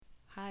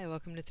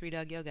welcome to Three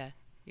Dog Yoga.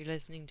 You're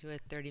listening to a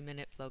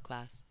 30-minute flow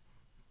class.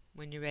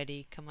 When you're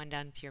ready, come on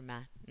down to your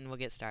mat and we'll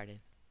get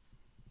started.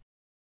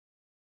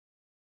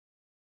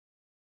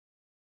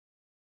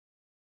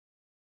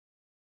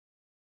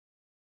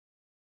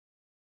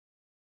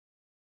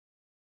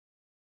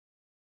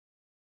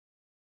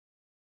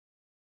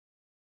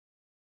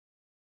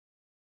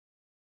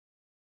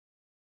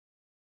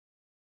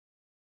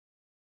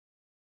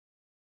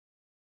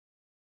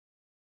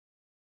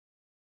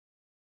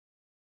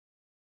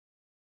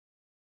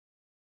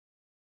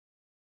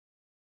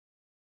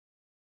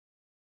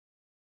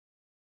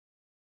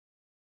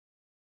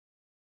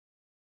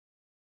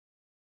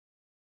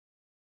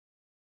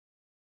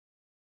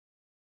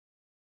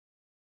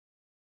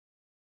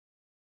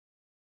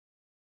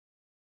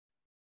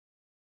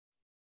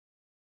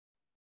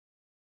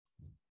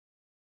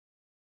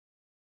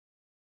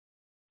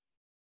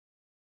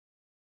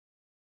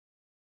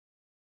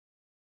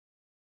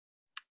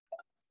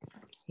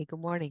 Hey, good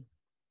morning.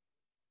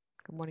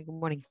 Good morning. Good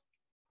morning.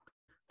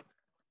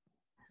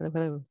 Hello,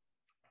 hello.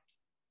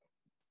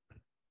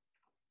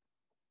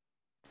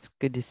 It's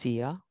good to see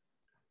y'all.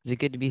 Is it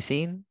good to be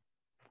seen?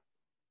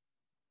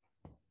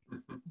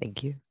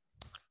 Thank you.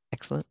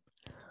 Excellent.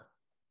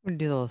 We're going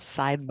to do a little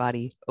side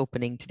body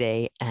opening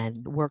today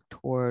and work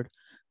toward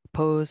a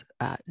pose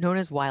known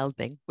as Wild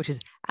Thing, which is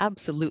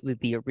absolutely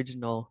the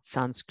original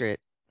Sanskrit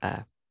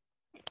kind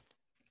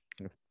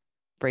of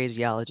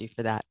phraseology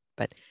for that.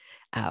 But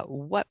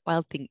what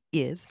Wild Thing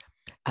is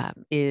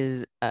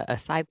a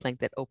side plank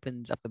that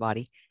opens up the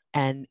body.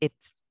 And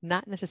it's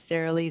not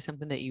necessarily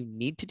something that you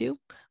need to do,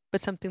 but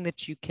something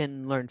that you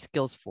can learn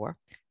skills for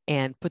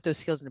and put those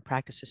skills into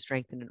practice to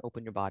strengthen and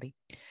open your body.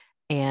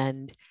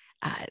 And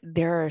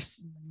there are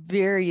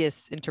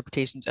various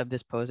interpretations of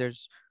this pose.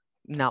 There's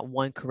not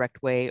one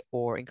correct way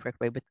or incorrect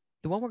way, but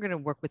the one we're going to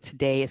work with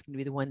today is going to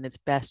be the one that's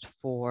best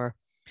for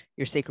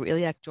your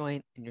sacroiliac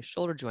joint and your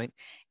shoulder joint.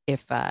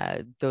 If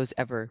those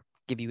ever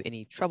give you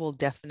any trouble,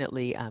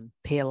 definitely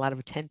pay a lot of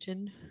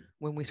attention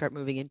when we start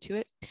moving into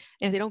it.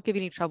 And if they don't give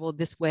you any trouble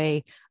this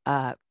way,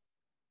 the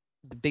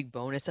big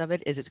bonus of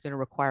it is it's going to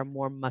require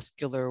more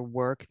muscular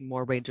work,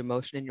 more range of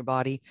motion in your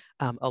body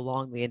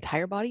along the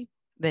entire body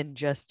than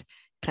just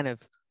kind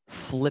of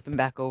flipping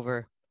back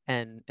over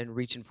and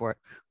reaching for it,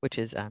 which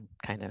is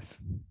kind of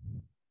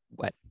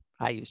what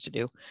I used to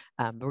do.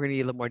 But we're going to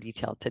get a little more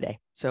detailed today.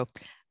 So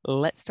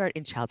let's start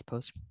in child's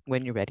pose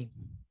when you're ready.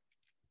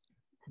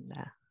 And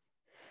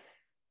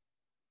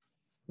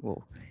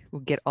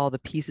we'll get all the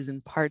pieces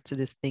and parts of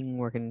this thing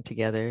working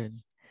together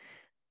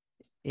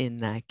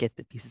and get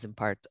the pieces and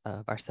parts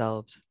of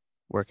ourselves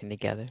working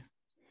together.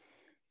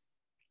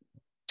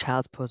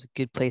 Child's pose is a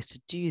good place to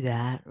do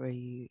that, where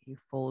you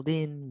fold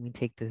in. We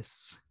take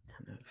this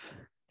kind of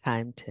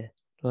time to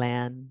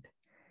land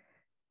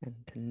and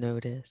to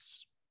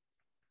notice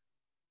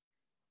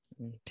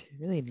and to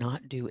really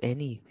not do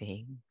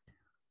anything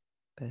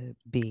but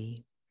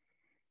be.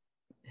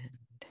 And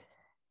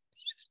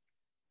it's just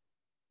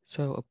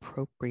so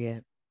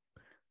appropriate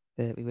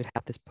that we would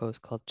have this pose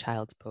called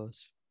child's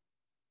pose,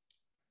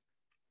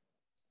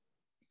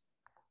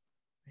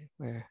 right?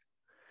 Where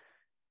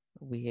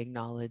we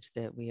acknowledge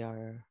that we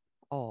are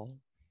all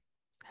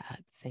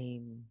that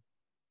same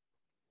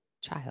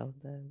child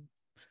that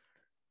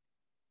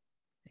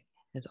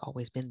has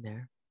always been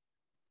there,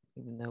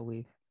 even though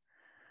we've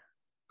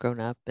grown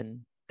up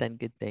and done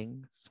good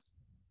things.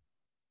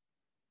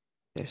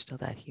 There's still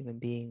that human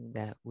being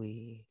that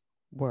we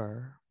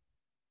were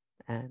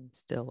and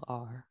still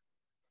are.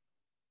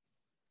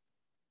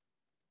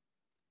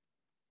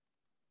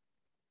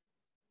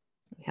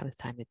 We have this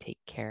time to take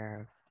care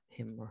of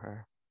him or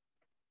her.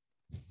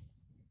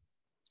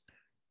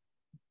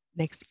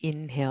 Next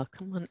inhale,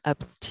 come on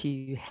up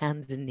to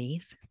hands and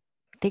knees.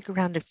 Take a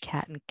round of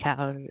cat and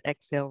cow.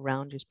 Exhale,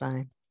 round your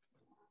spine.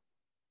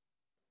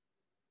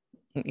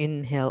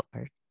 Inhale,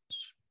 arch.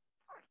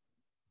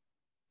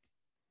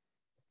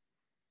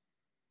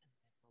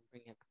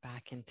 Bring it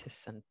back into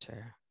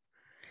center.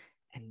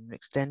 And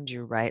extend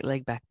your right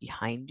leg back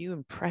behind you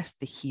and press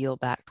the heel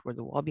back toward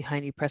the wall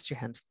behind you. Press your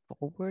hands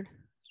forward.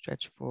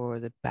 Stretch for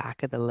the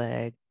back of the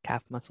leg,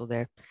 calf muscle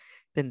there.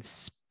 Then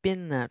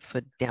spin that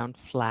foot down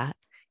flat.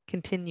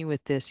 Continue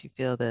with this. You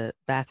feel the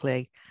back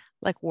leg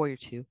like warrior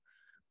two.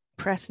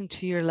 Press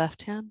into your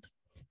left hand.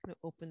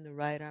 Open the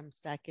right arm,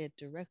 stack it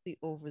directly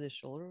over the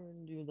shoulder,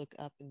 and you look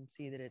up and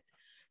see that it's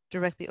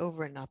directly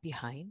over and not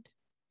behind.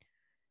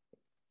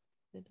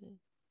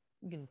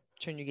 You can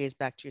turn your gaze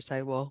back to your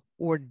side wall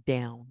or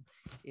down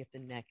if the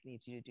neck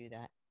needs you to do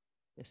that.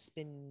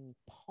 Spin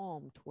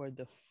palm toward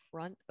the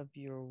front of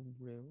your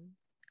room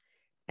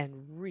and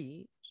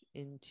reach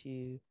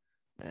into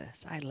a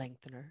side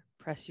lengthener.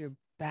 Press your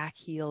back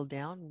heel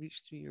down,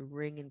 reach through your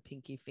ring and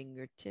pinky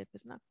fingertip.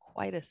 It's not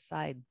quite a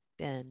side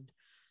bend,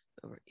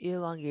 but we're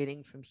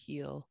elongating from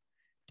heel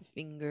to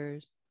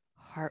fingers,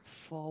 heart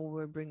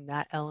forward, bring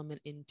that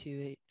element into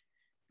it.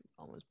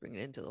 Almost bring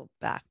it into a little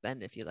back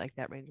bend if you like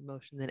that range of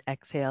motion. Then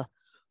exhale,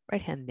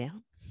 right hand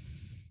down,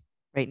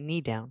 right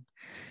knee down,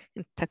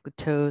 and tuck the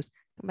toes.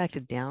 Come back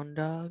to down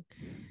dog.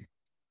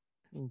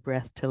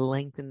 Breath to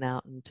lengthen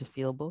out and to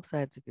feel both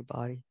sides of your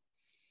body.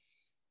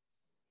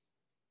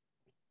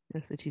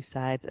 Notice the two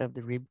sides of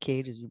the rib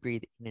cage as you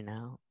breathe in and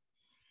out.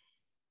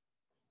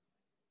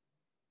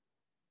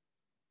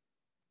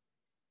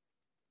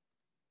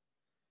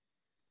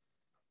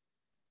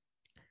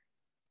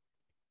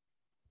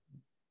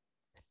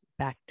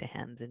 Back to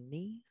hands and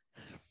knees.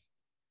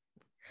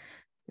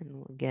 And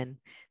we'll again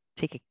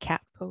take a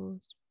cat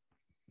pose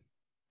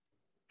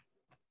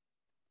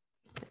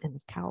and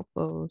a cow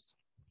pose.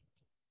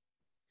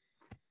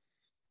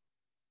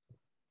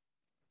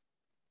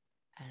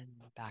 And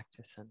back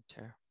to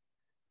center.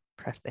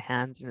 Press the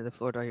hands into the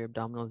floor, draw your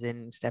abdominals in,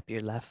 and step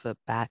your left foot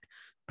back.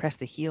 Press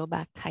the heel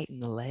back, tighten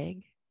the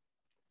leg.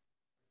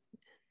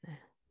 You're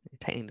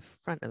tightening the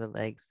front of the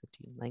legs so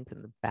you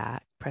lengthen the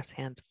back. Press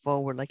hands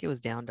forward like it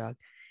was down dog.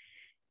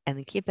 And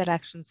then keep that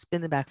action,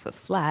 spin the back foot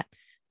flat.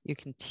 You're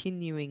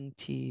continuing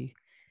to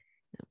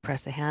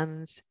press the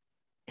hands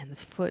and the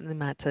foot in the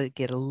mat to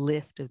get a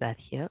lift of that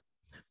hip.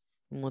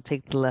 And we'll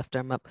take the left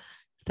arm up,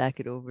 stack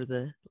it over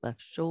the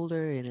left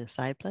shoulder in a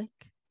side plank.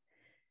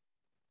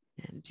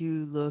 And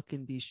do look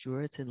and be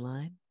sure it's in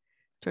line.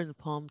 Turn the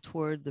palm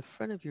toward the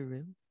front of your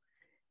room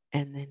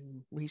and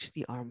then reach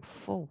the arm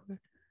forward.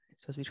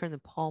 So as we turn the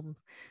palm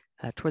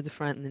toward the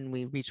front and then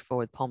we reach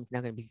forward, the palm's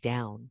now going to be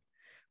down.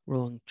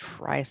 Rolling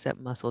tricep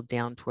muscle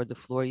down toward the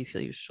floor. You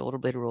feel your shoulder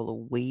blade roll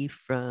away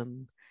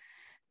from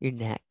your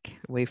neck,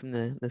 away from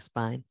the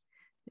spine.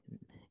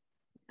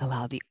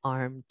 Allow the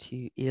arm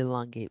to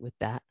elongate with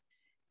that.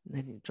 And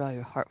then you draw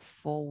your heart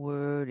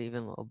forward,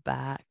 even a little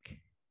back.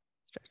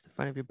 Stretch the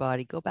front of your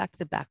body. Go back to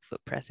the back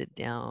foot, press it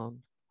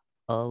down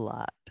a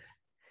lot.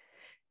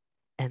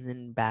 And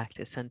then back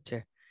to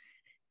center.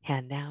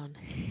 Hand down,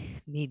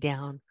 knee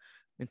down,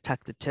 and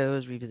tuck the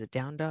toes, revisit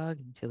down dog,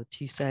 and feel the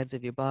two sides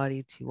of your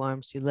body, two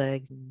arms, two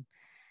legs, and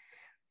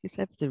two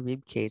sides of the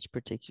rib cage,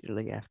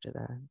 particularly after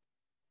that.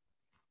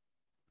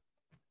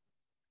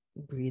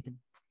 Breathe in,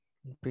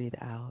 breathe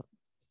out.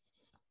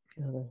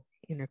 Feel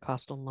the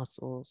intercostal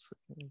muscles.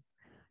 You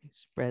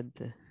spread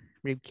the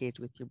rib cage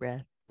with your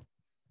breath.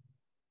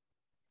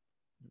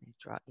 And you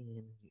draw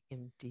in, you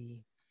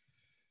empty.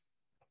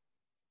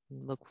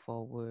 Look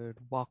forward,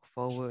 walk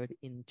forward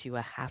into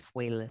a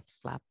halfway lift,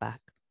 flat back.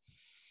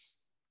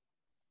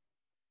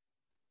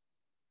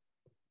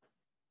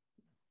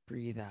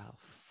 Breathe out,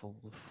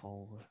 fold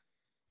forward.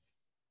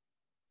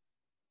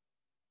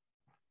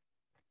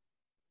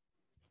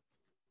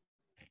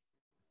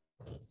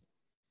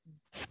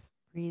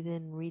 Breathe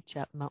in, reach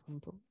up,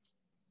 mountain pose.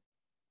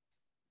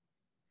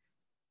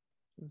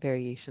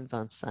 Variations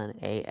on sun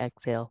A.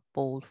 Exhale,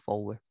 fold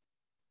forward.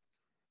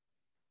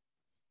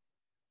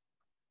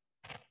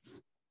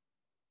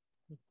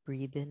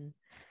 Breathe in,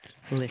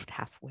 lift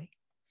halfway.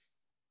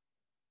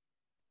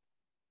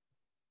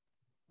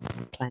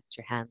 Plant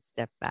your hands,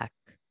 step back.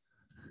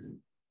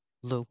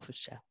 Low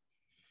push up.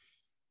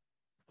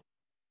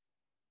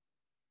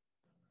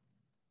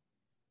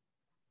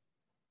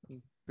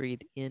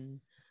 Breathe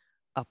in,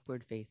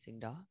 upward facing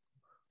dog.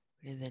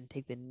 And then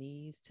take the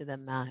knees to the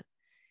mat,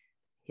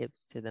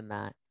 hips to the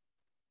mat.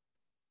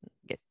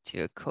 Get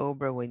to a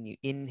cobra. When you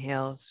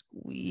inhale,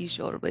 squeeze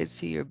shoulder blades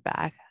to your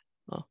back.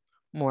 Well,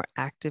 more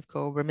active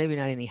cobra, maybe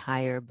not any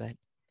higher, but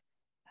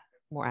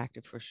more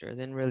active for sure.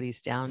 Then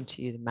release down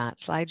to the mat.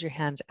 Slide your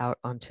hands out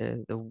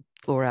onto the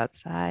floor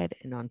outside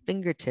and on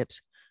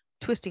fingertips.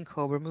 Twisting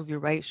cobra, move your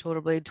right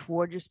shoulder blade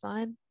toward your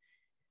spine.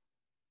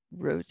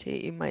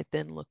 Rotate, you might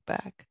then look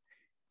back.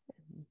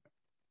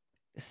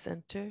 The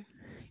center,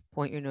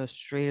 point your nose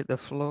straight at the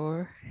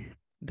floor.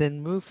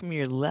 Then move from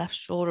your left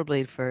shoulder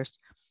blade first.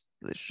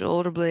 The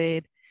shoulder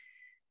blade,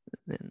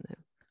 then the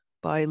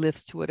body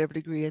lifts to whatever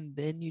degree, and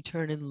then you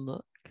turn and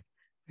look.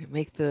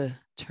 Make the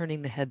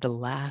turning the head the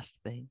last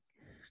thing.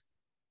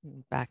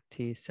 Back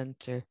to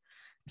center.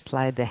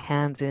 Slide the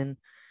hands in,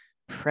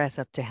 press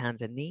up to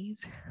hands and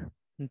knees,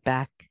 and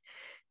back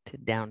to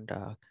down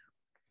dog.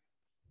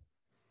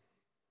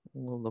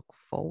 We'll look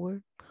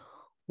forward,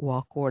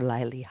 walk or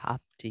lightly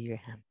hop to your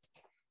hands.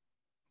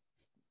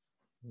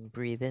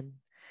 Breathe in,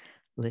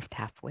 lift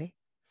halfway.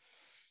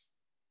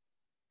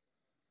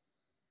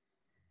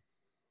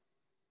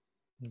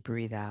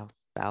 Breathe out,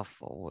 bow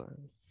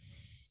forward.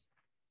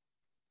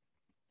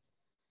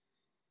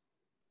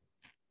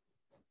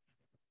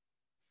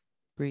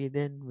 Breathe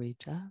in,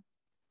 reach up.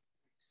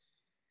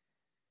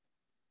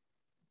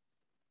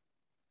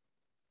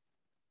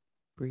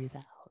 Breathe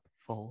out,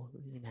 fold,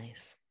 really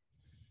nice.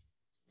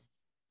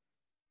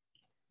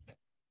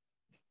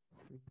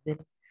 Breathe in,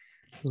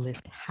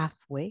 lift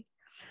halfway.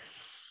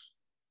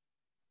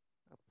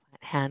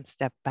 Hand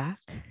step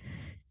back.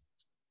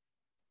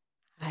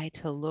 High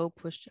to low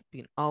push-up.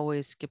 You can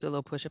always skip the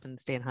low push-up and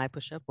stay in high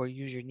push-up or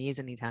use your knees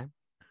anytime.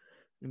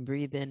 And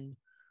breathe in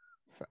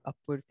for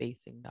upward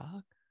facing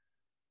dog.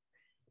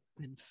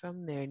 And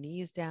from there,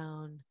 knees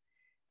down,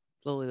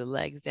 slowly the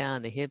legs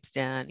down, the hips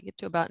down. You get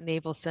to about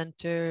navel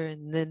center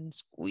and then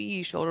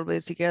squeeze shoulder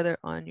blades together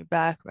on your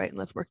back, right and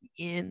left, working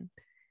in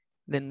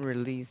Then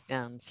release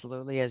down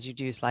slowly. As you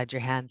do, slide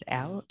your hands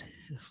out,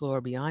 the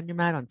floor beyond your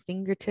mat on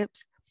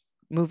fingertips.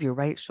 Move your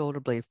right shoulder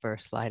blade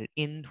first, slide it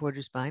in towards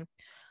your spine.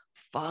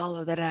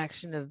 Follow that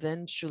action,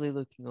 eventually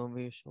looking over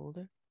your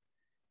shoulder,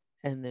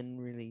 and then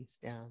release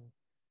down.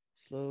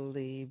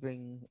 Slowly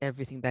bring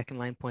everything back in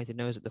line, point the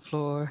nose at the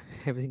floor.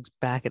 Everything's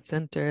back at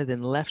center.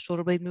 Then left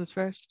shoulder blade moves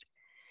first.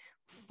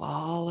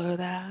 Follow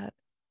that.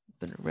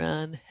 Up and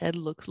around. Head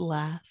looks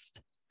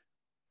last.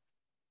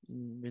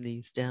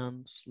 Release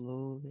down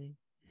slowly.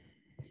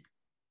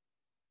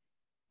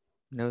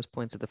 Nose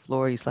points at the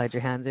floor. You slide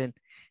your hands in,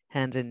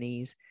 hands and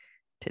knees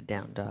to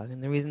down dog.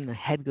 And the reason the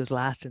head goes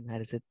last in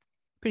that is it's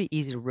pretty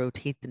easy to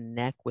rotate the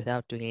neck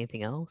without doing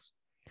anything else.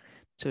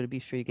 So to be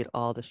sure you get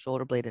all the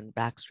shoulder blade and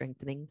back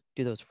strengthening,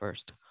 do those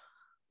first.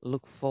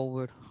 Look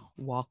forward,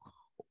 walk,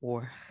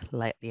 or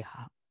lightly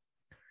hop.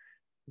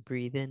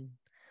 Breathe in,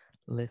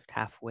 lift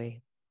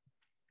halfway.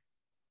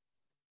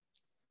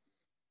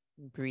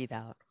 Breathe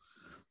out,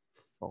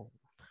 fold.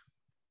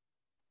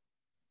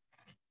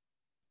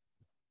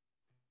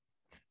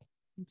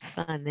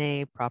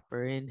 Sane,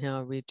 proper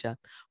inhale, reach up,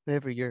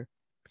 whatever your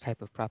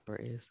type of proper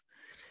is.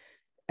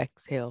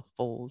 Exhale,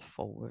 fold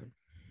forward.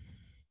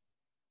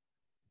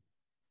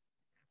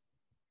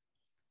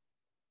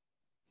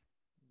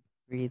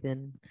 Breathe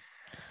in,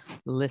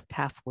 lift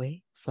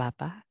halfway, flat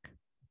back.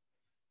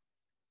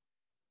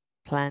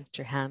 Plant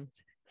your hands,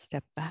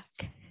 step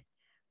back,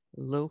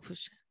 low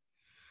push,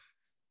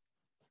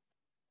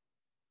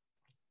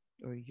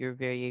 or your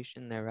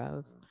variation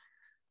thereof,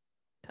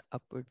 to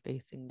upward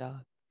facing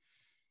dog.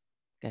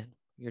 Again,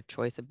 your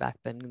choice of back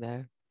bending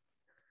there.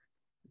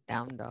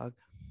 Down dog.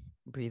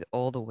 Breathe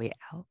all the way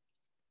out.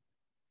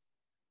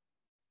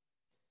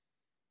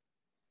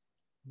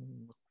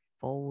 Look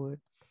forward.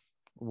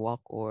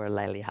 Walk or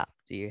lightly hop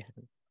to your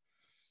hands.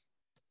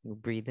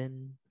 Breathe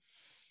in.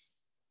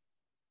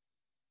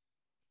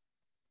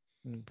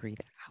 And breathe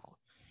out.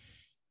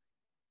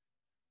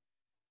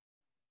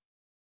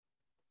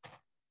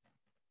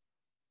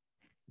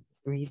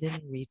 Breathe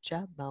in, reach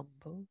up, mountain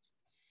pose.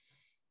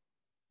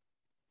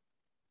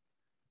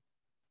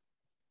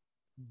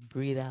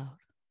 Breathe out,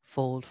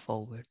 fold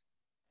forward.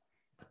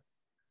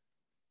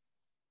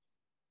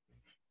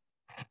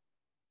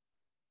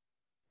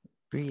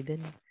 Breathe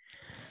in,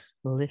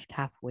 lift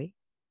halfway.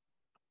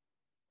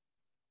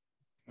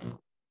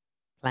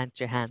 Plant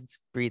your hands,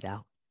 breathe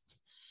out.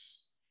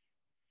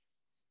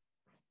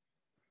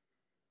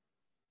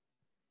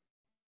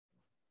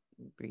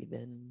 Breathe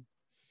in.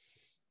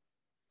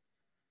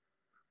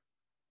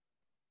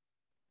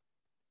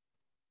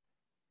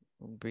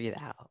 And breathe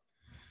out.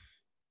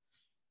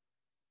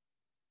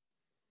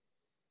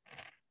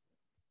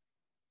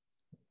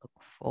 Look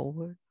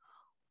forward,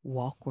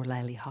 walk or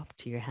lightly hop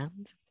to your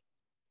hands.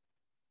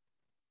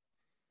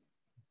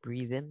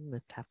 Breathe in,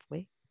 lift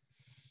halfway.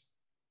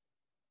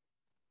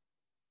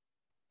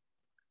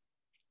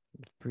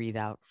 Breathe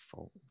out,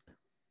 fold.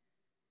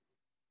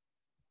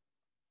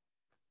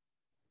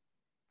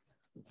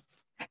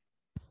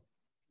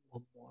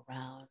 One more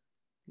round.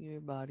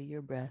 Your body,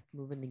 your breath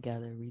moving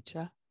together. Reach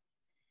up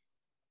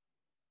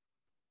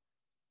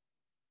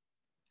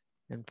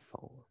and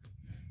fold.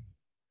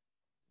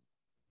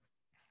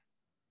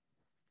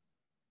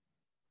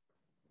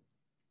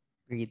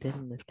 Breathe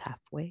in, lift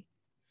halfway.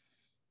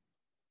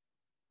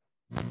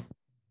 Plant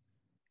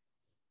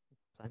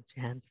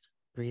your hands,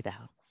 breathe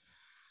out.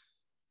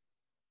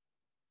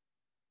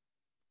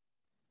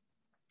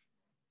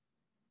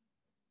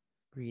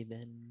 Breathe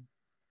in.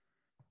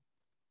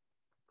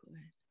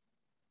 Good.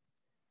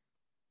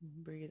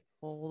 Breathe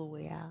all the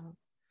way out.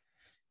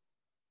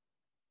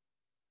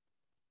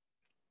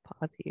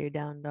 Pause here,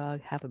 down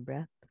dog. Have a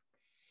breath.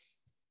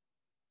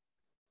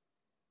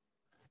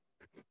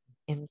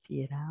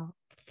 Empty it out.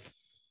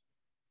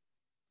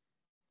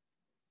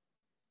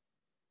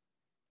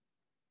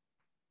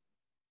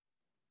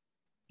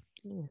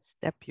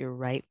 Step your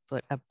right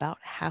foot about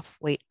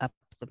halfway up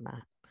the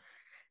mat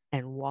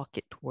and walk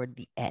it toward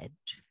the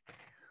edge.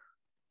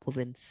 We'll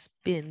then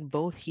spin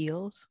both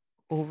heels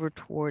over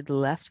toward the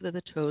left so that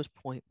the toes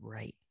point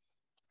right.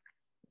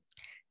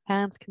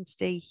 Hands can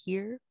stay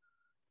here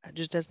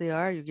just as they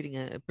are. You're getting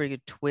a pretty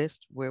good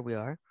twist where we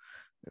are.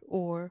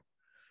 Or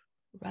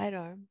right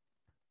arm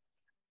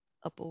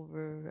up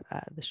over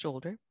the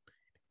shoulder.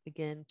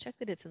 Again, check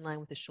that it's in line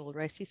with the shoulder.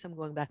 I see some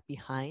going back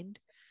behind.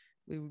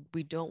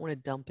 We don't want to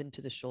dump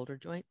into the shoulder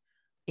joint.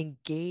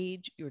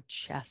 Engage your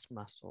chest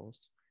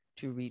muscles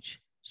to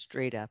reach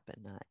straight up.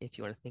 And if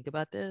you want to think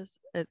about this,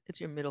 it's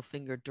your middle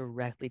finger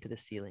directly to the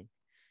ceiling.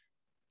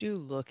 Do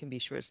look and be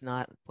sure it's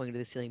not pointing to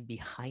the ceiling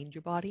behind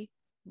your body,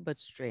 but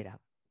straight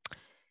up.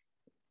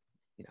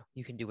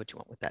 You can do what you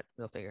want with that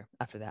middle finger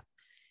after that.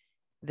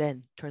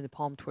 Then turn the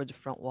palm towards the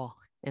front wall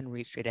and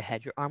reach straight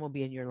ahead. Your arm will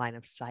be in your line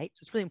of sight.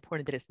 So it's really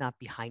important that it's not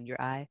behind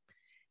your eye.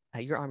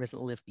 Your arm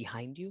doesn't live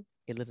behind you.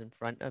 It lives in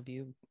front of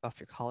you, off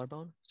your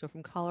collarbone. So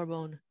from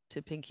collarbone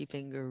to pinky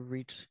finger,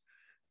 reach.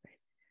 Right.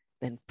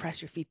 Then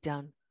press your feet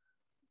down.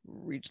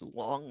 Reach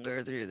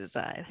longer through the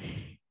side.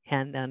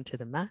 Hand down to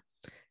the mat.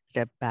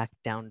 Step back,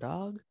 down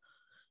dog.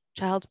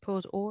 Child's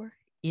pose, or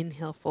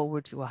inhale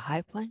forward to a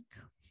high plank.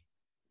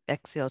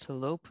 Exhale to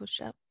low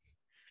push-up.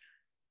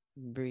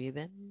 Breathe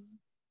in.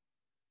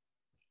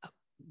 Up.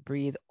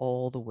 Breathe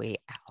all the way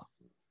out.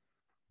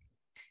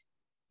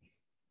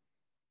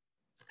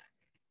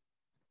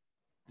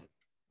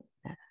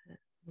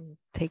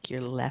 Take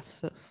your left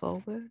foot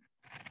forward,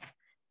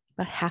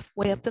 about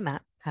halfway up the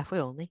mat, halfway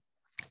only.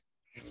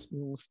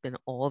 You will spin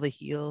all the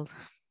heels,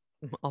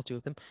 all two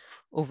of them,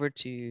 over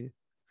to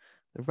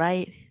the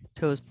right,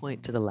 toes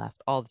point to the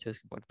left. All the toes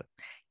can point to the left.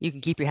 You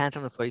can keep your hands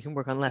on the floor. You can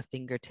work on left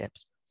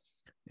fingertips.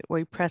 Or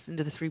you press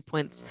into the 3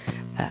 points,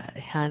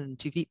 hand and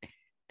 2 feet,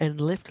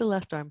 and lift the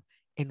left arm.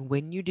 And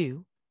when you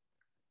do,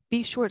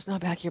 be sure it's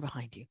not back here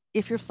behind you.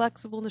 If you're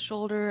flexible in the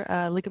shoulder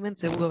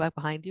ligaments, it will go back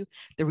behind you.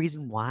 The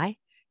reason why,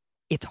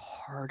 it's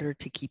harder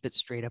to keep it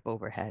straight up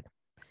overhead.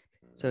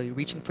 So you're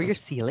reaching for your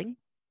ceiling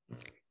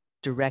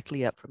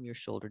directly up from your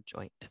shoulder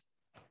joint.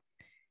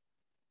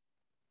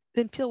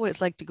 Then feel what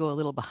it's like to go a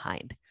little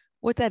behind.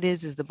 What that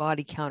is the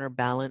body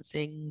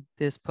counterbalancing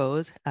this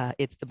pose.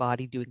 It's the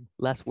body doing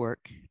less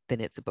work than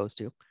it's supposed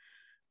to.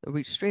 So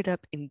reach straight up,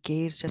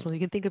 engage chest. You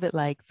can think of it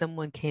like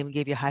someone came and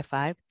gave you a high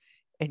five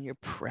and you're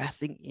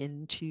pressing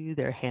into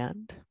their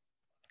hand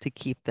to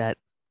keep that.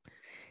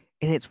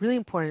 And it's really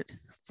important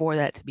for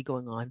that to be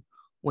going on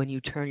when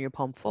you turn your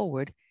palm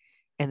forward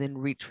and then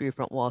reach for your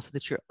front wall so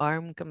that your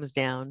arm comes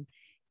down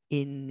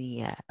in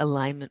the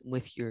alignment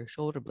with your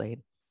shoulder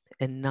blade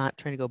and not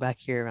trying to go back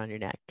here around your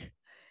neck.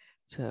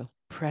 So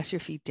press your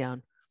feet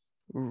down,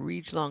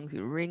 reach long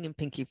through ring and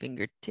pinky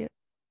fingertip.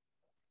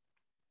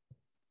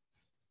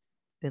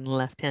 Then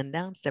left hand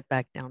down, step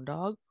back, down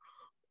dog,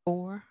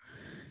 or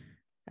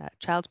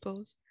child's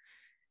pose,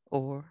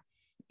 or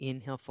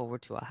inhale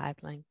forward to a high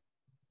plank,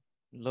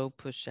 low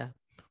push up,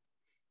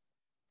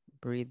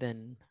 breathe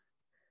in,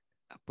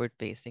 upward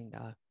facing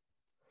dog.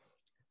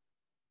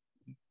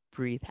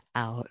 Breathe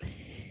out,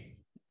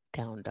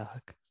 down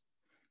dog.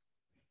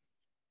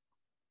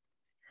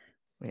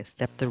 We're going to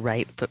step the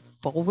right foot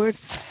forward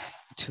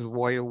to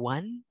warrior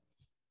one.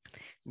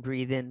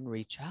 Breathe in,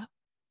 reach up.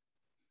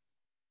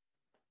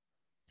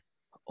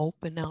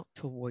 Open out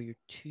to warrior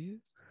two.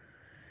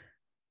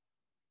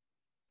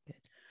 Good.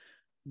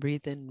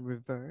 Breathe in,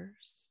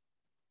 reverse.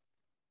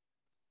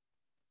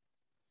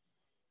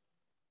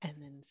 And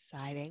then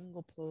side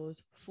angle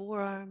pose,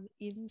 forearm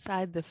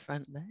inside the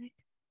front leg.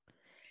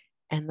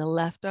 And the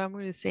left arm,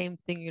 we're going to do the same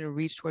thing. You're going to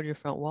reach toward your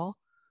front wall.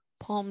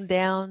 Palm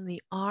down,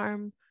 the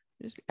arm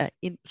just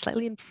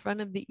slightly in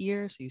front of the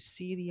ear so you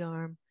see the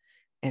arm.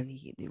 And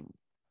the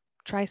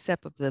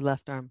tricep of the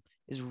left arm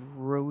is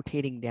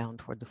rotating down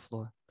toward the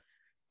floor.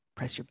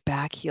 Press your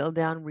back heel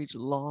down, reach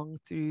long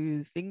through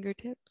the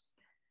fingertips.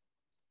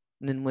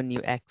 And then when you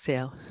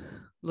exhale,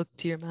 look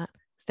to your mat,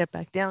 step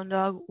back down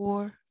dog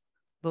or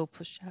low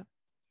push up.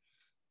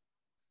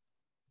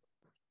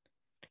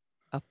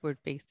 Upward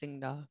facing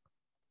dog.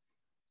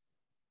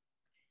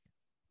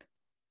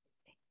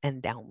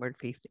 And downward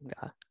facing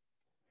dog.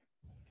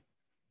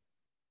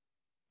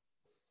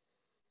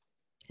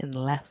 And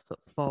left foot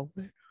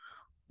forward,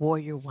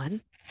 warrior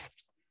one.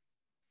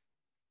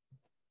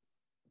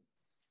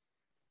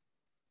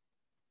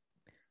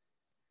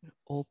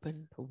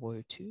 Open to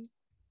warrior two.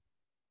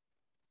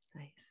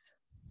 Nice.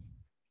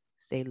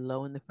 Stay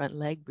low in the front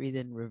leg, breathe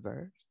in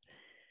reverse.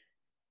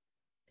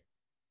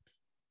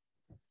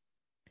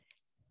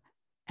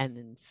 And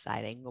then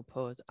side angle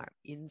pose, arm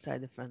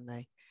inside the front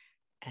leg.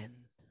 And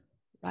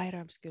right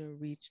arm's gonna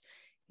reach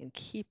and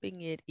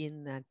keeping it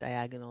in that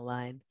diagonal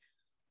line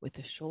with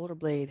the shoulder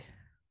blade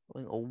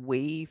going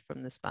away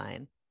from the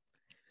spine.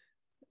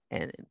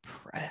 And then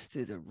press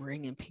through the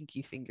ring and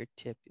pinky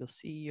fingertip. You'll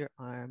see your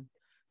arm.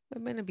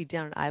 It might not be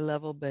down at eye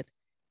level, but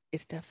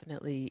it's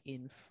definitely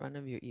in front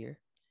of your ear.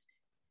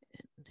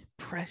 And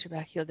press your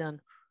back heel down.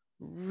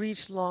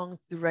 Reach long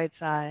through right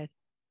side.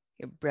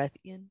 Get breath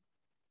in.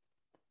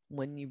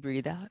 When you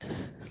breathe out,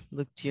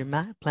 look to your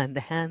mat. Plant the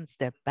hands.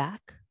 Step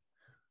back.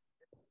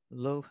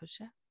 Low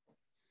push up.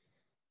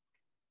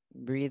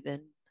 Breathe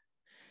in.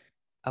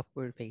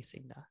 Upward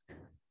facing dog.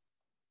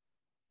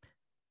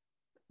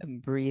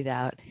 And breathe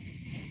out.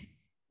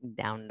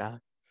 Down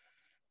dog.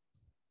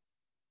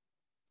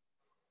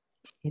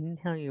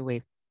 Inhale your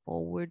way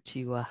forward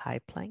to a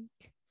high plank.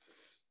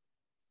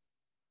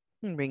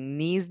 And bring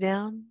knees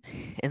down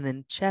and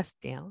then chest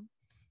down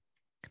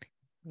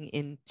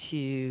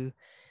into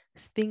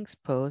Sphinx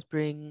pose.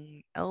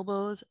 Bring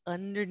elbows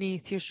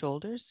underneath your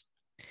shoulders.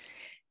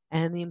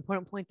 And the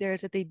important point there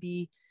is that they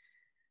be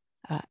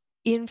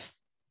in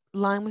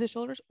line with the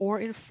shoulders or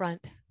in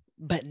front,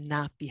 but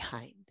not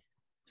behind.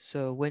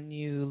 So when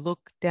you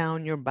look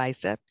down your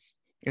biceps,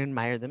 you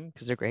admire them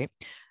because they're great.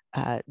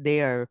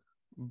 They are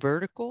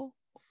vertical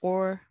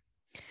or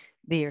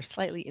they are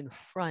slightly in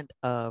front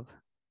of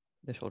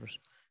the shoulders.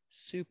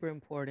 Super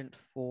important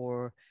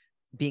for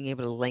being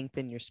able to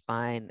lengthen your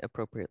spine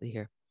appropriately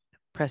here.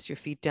 Press your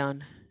feet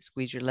down,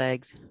 squeeze your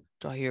legs,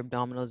 draw your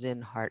abdominals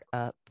in, heart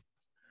up,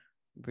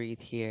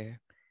 breathe here.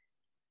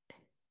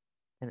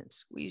 And then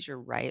squeeze your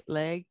right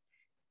leg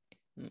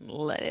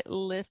Let it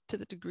lift to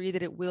the degree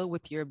that it will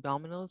with your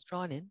abdominals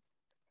drawn in.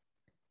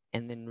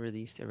 And then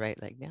release the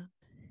right leg down.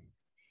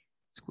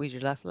 Squeeze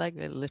your left leg,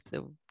 let it lift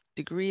the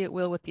degree it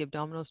will with the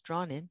abdominals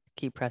drawn in.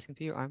 Keep pressing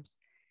through your arms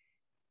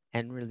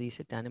and release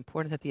it down.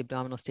 Important that the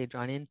abdominals stay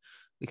drawn in.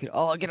 We could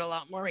all get a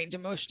lot more range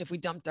of motion if we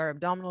dumped our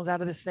abdominals out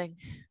of this thing,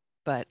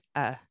 but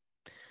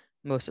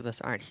most of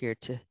us aren't here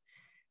to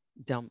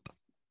dump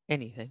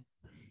anything.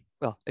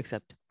 Well,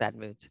 except bad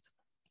moods,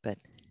 but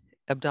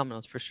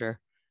abdominals for sure.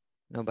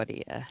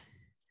 Nobody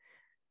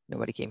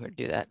came here to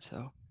do that.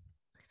 So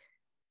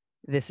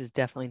this is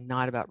definitely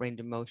not about range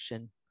of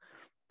motion,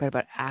 but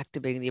about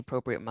activating the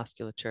appropriate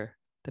musculature,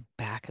 the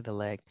back of the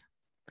leg.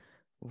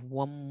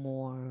 One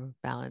more,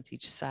 balance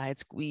each side.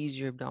 Squeeze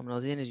your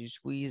abdominals in as you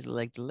squeeze the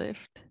leg to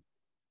lift.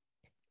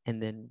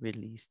 And then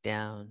release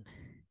down.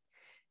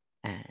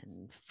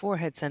 And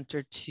forehead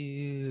center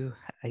to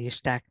your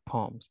stacked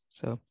palms.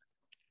 So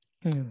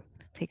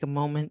take a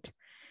moment,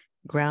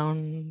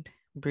 ground,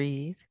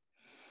 breathe.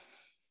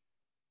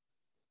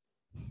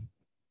 And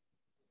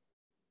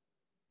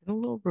a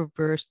little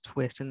reverse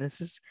twist. And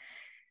this is,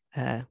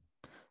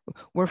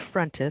 we're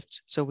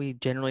frontists, so we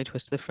generally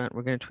twist to the front.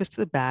 We're going to twist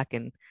to the back,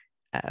 and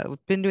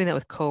we've been doing that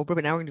with Cobra,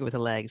 but now we're going to do it with the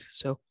legs.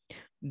 So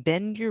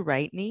bend your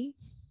right knee,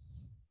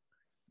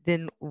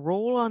 then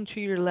roll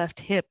onto your left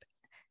hip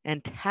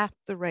and tap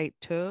the right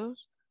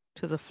toes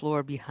to the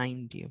floor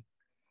behind you.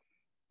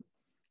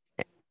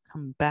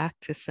 Come back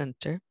to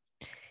center,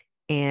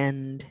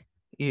 and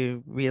you're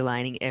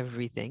realigning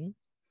everything.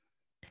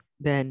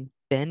 Then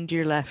bend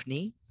your left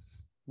knee,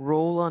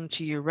 roll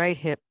onto your right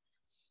hip,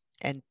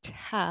 and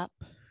tap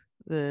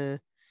the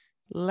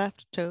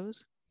left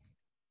toes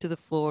to the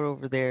floor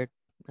over there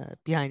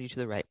behind you to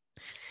the right.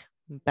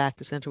 Back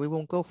to center. We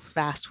won't go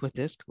fast with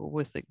this, go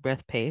with the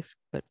breath pace,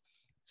 but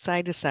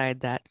side to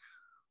side that.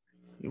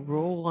 You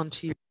roll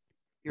onto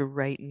your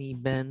right knee,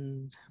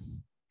 bend,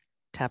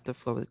 tap the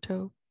floor with the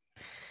toe.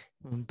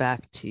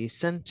 Back to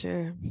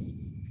center.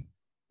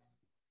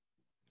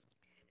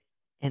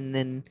 And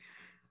then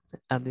the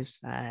other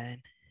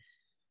side.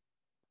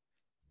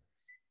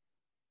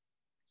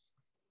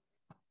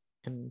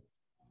 And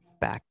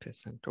back to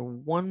center.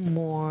 One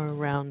more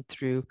round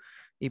through.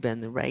 You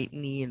bend the right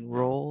knee and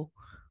roll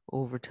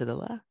over to the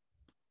left.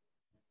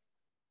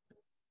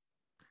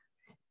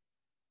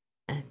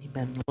 And you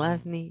bend the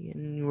left knee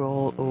and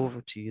roll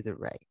over to the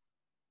right.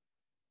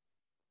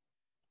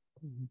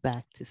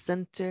 Back to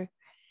center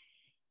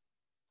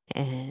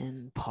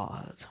and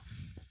pause.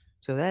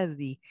 So that is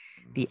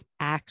the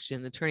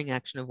action, the turning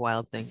action of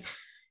Wild Thing.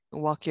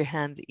 Walk your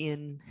hands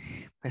in,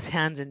 press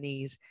hands and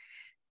knees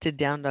to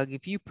down dog.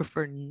 If you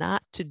prefer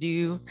not to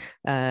do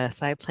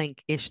side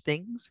plank-ish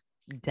things,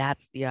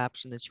 that's the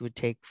option that you would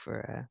take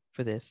for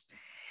this.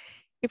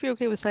 If you're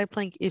okay with side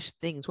plank-ish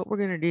things, what we're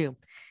going to do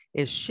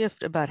is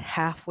shift about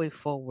halfway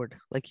forward,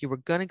 like you were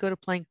going to go to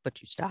plank,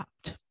 but you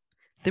stopped.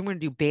 Then we're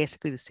going to do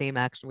basically the same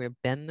action. We're going to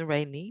bend the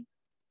right knee.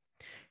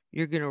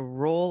 You're going to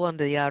roll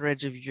onto the outer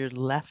edge of your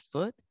left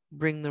foot,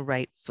 bring the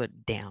right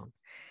foot down.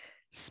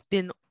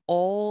 Spin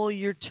all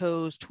your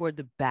toes toward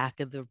the back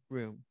of the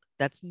room.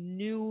 That's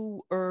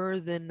newer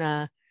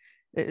than,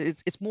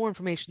 it's more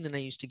information than I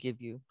used to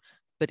give you.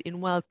 But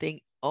in Wild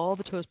Thing, all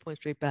the toes point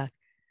straight back.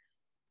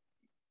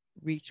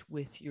 Reach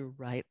with your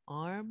right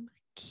arm.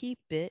 Keep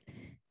it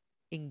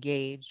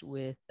engaged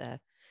with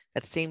that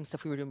same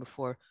stuff we were doing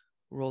before.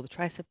 Roll the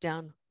tricep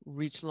down,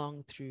 reach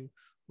long through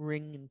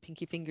ring and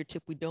pinky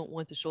fingertip. We don't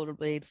want the shoulder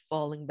blade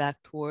falling back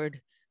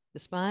toward the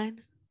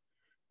spine.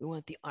 We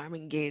want the arm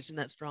engaged in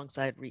that strong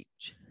side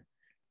reach.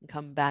 And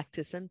come back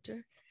to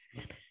center.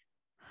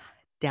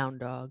 Down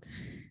dog.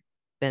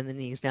 Bend the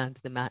knees down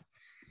to the mat.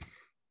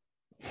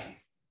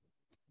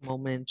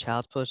 Moment in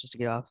child's pose just to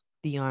get off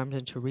the arms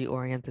and to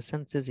reorient the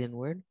senses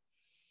inward.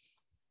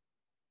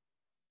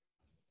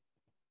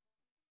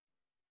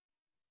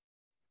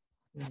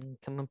 And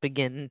come up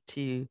again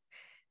to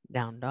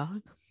down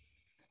dog.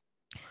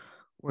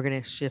 We're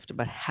going to shift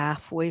about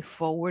halfway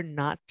forward,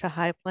 not to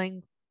high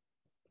plank,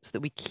 so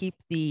that we keep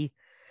the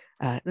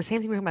same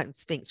thing we're talking about in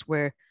Sphinx,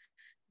 where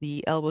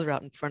the elbows are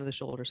out in front of the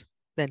shoulders.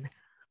 Then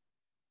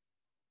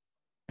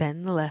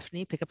bend the left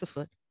knee, pick up the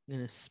foot. You're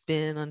going to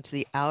spin onto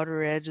the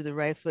outer edge of the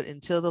right foot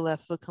until the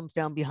left foot comes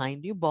down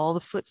behind you. Ball of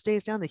the foot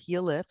stays down, the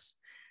heel lifts.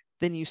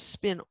 Then you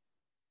spin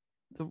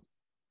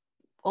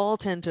all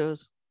 10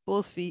 toes,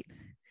 both feet,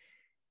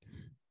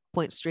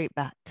 point straight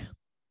back.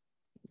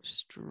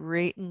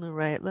 Straighten the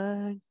right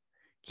leg.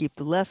 Keep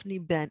the left knee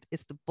bent.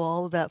 It's the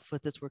ball of that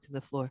foot that's working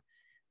the floor.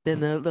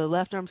 Then the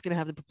left arm's going to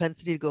have the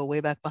propensity to go way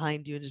back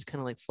behind you and just kind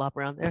of like flop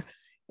around there.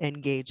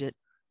 Engage it.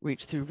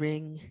 Reach through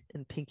ring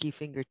and pinky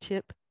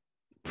fingertip.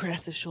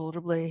 Press the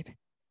shoulder blade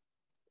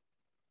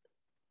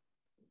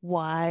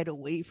wide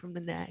away from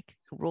the neck.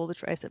 Roll the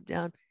tricep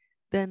down.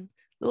 Then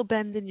a little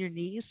bend in your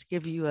knees.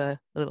 Give you a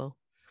little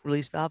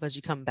release valve as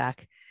you come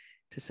back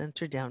to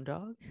center down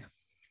dog.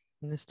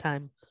 And this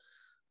time,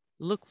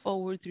 look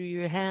forward through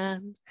your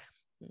hands.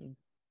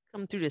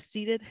 Come through to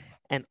seated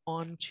and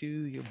onto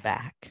your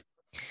back.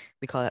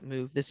 We call that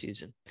move the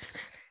Susan.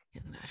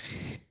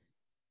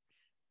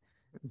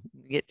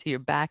 Get to your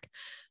back,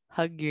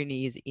 hug your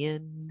knees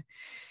in,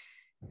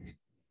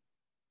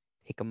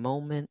 take a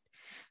moment,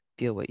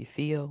 feel what you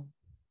feel.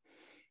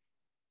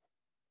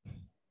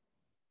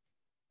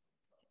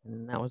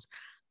 And that was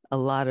a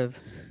lot of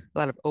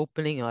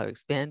opening, a lot of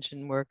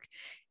expansion work.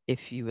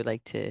 If you would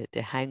like to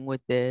hang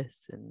with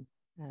this, and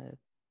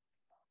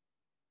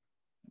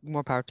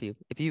more power to you.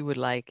 If you would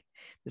like,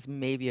 this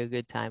may be a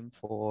good time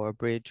for a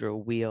bridge or a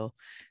wheel,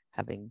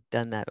 having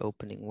done that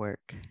opening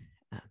work.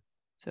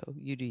 So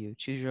you do you.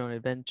 Choose your own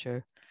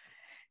adventure.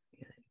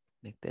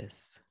 Make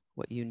this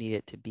what you need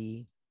it to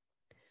be.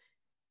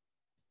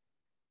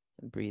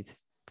 And breathe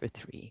for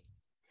 3.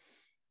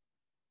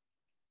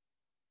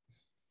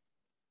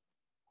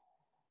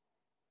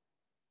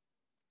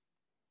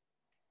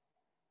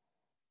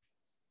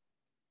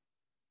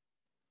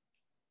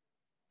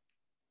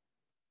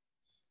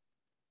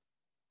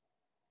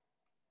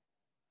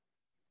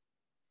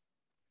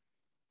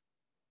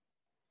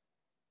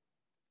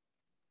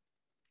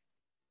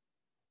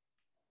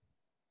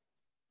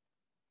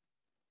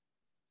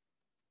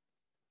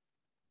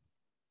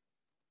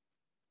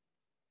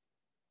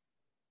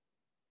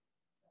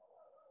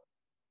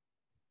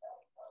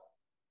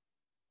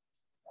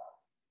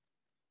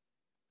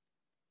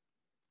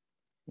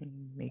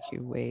 And make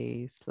your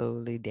way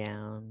slowly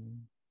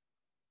down.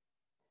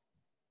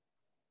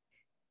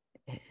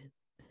 And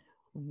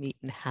meet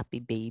a happy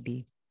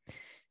baby.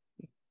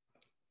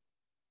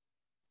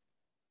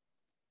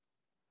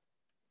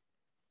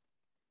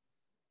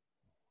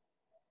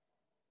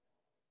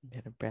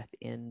 Get a breath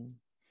in.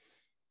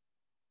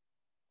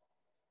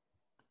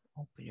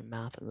 Open your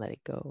mouth and let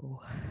it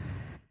go.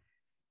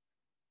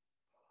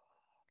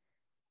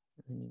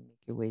 And you make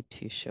your way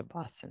to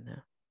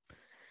Shavasana.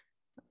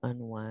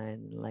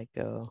 Unwind, let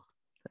go.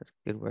 That's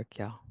good work,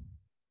 y'all.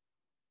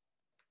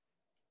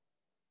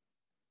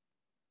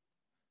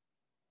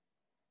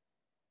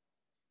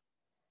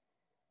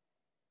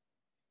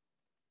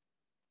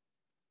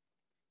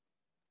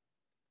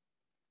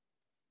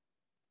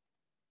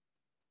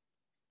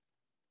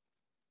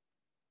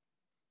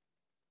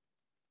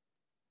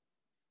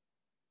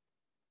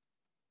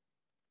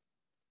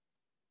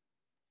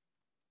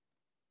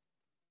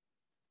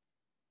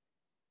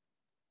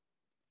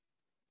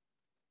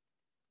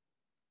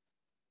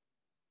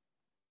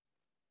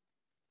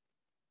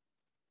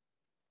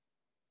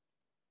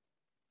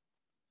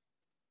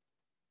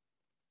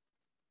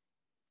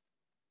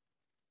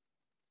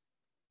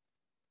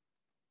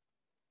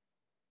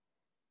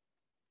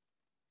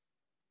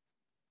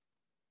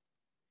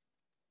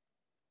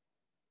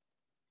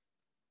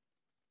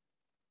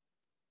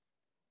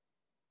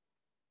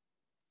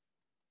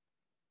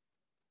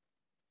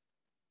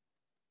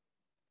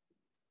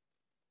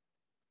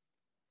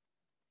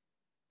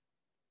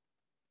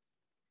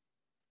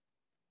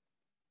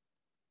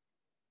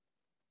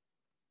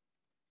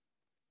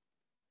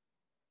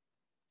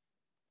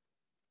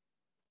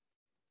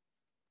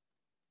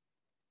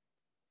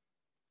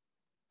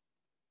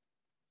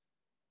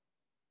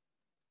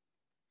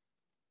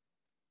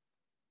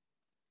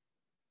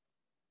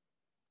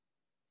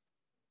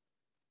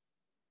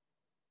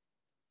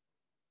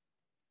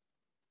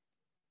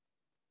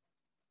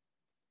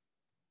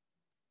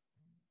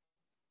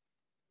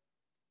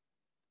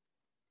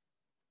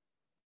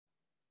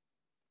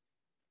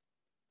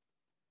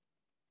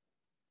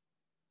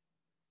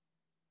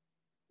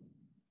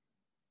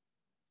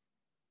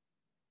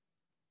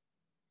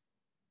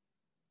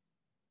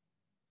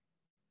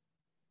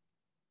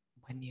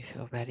 When you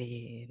feel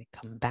ready to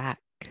come back,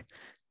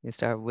 you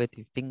start with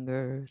your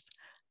fingers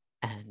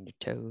and your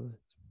toes.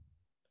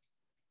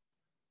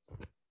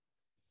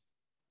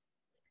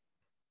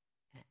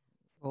 And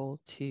roll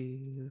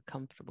to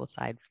comfortable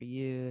side for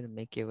you and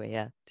make your way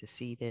up to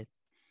seated.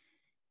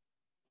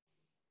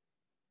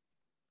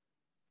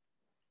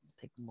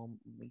 Take a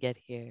moment when we get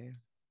here.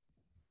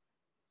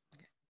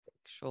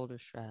 Shoulder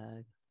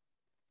shrug.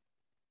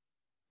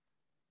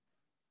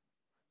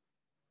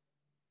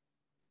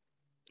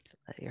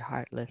 Let your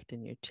heart lift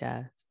in your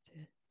chest.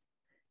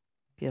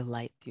 Feel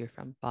light through your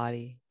front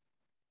body,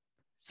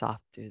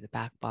 soft through the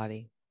back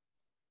body.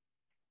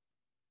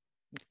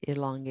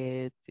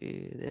 Elongated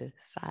through the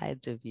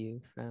sides of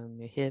you, from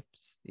your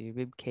hips, to your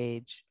rib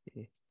cage,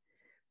 the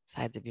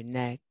sides of your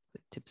neck, the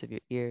tips of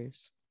your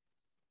ears.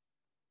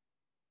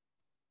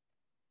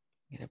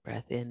 Get a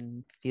breath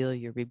in, feel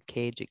your rib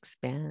cage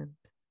expand.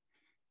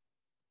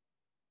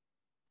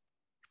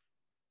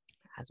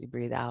 As we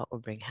breathe out,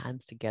 we'll bring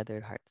hands together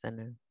at heart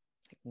center,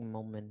 taking a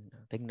moment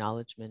of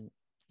acknowledgement,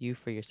 you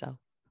for yourself.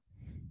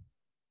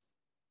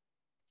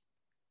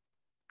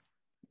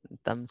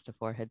 Thumbs to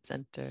forehead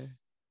center,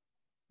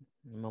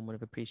 a moment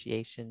of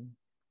appreciation,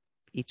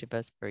 each of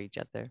us for each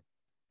other.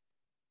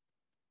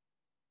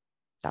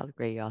 That was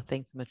great, y'all.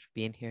 Thanks so much for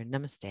being here.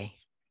 Namaste.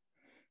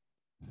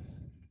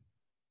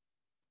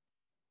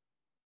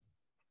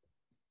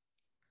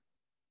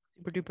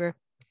 Super duper.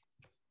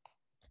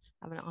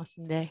 Have an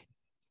awesome day.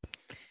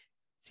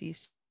 See you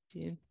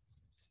soon.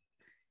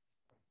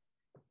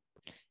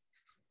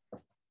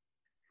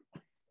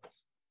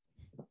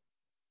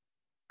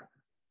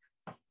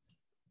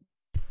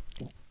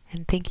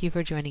 And thank you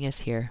for joining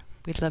us here.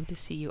 We'd love to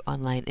see you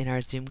online in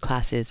our Zoom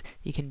classes.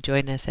 You can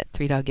join us at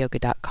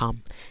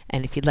 3dogyoga.com.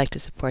 And if you'd like to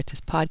support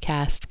this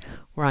podcast,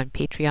 we're on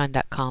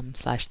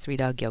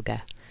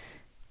patreon.com/3dogyoga.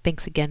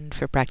 Thanks again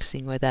for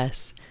practicing with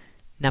us.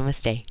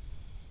 Namaste.